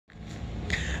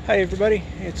Hi everybody,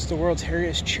 it's the world's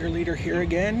hairiest cheerleader here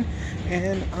again,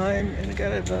 and I'm in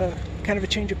kind of a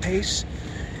change of pace.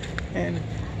 And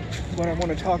what I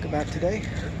want to talk about today,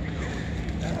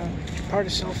 part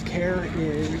of self-care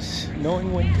is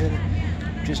knowing when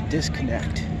to just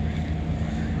disconnect.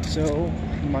 So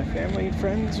my family and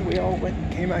friends, we all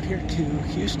came out here to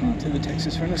Houston to the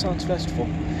Texas Renaissance Festival.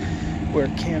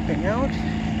 We're camping out,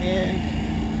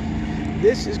 and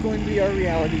this is going to be our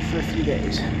reality for a few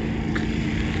days.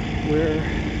 We're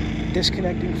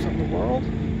disconnecting from the world.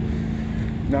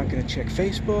 I'm not going to check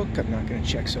Facebook. I'm not going to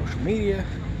check social media,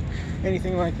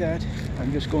 anything like that.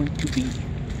 I'm just going to be.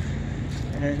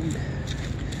 And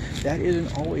that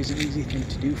isn't always an easy thing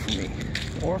to do for me,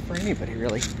 or for anybody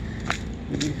really.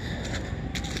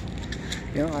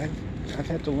 I've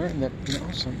had to learn that,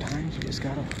 sometimes you just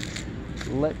gotta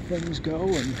let things go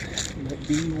and let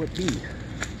be what be.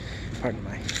 Pardon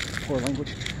my poor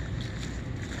language.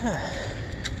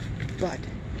 But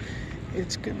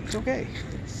it's good. It's okay.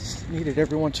 It's needed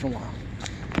every once in a while.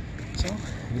 So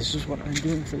this is what I'm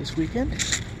doing for this weekend.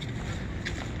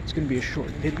 It's going to be a short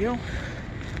video.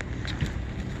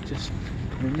 Just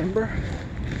remember,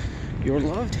 you're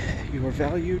loved, you are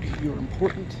valued, you're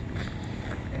important.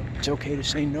 It's okay to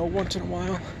say no once in a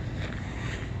while,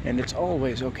 and it's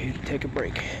always okay to take a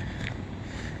break.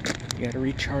 You got to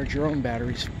recharge your own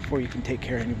batteries before you can take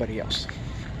care of anybody else.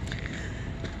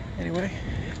 Anyway,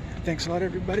 thanks a lot,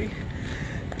 everybody.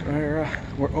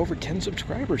 We're over 10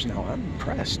 subscribers now. I'm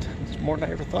impressed. It's more than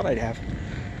I ever thought I'd have.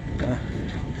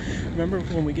 Remember,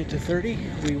 when we get to 30,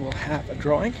 we will have a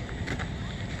drawing.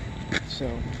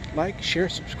 So, like, share,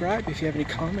 subscribe. If you have any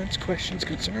comments, questions,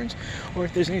 concerns, or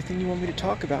if there's anything you want me to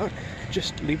talk about,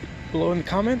 just leave it below in the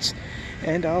comments,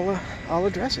 and I'll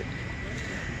address it.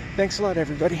 Thanks a lot,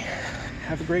 everybody.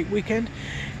 Have a great weekend,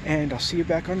 and I'll see you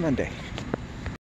back on Monday.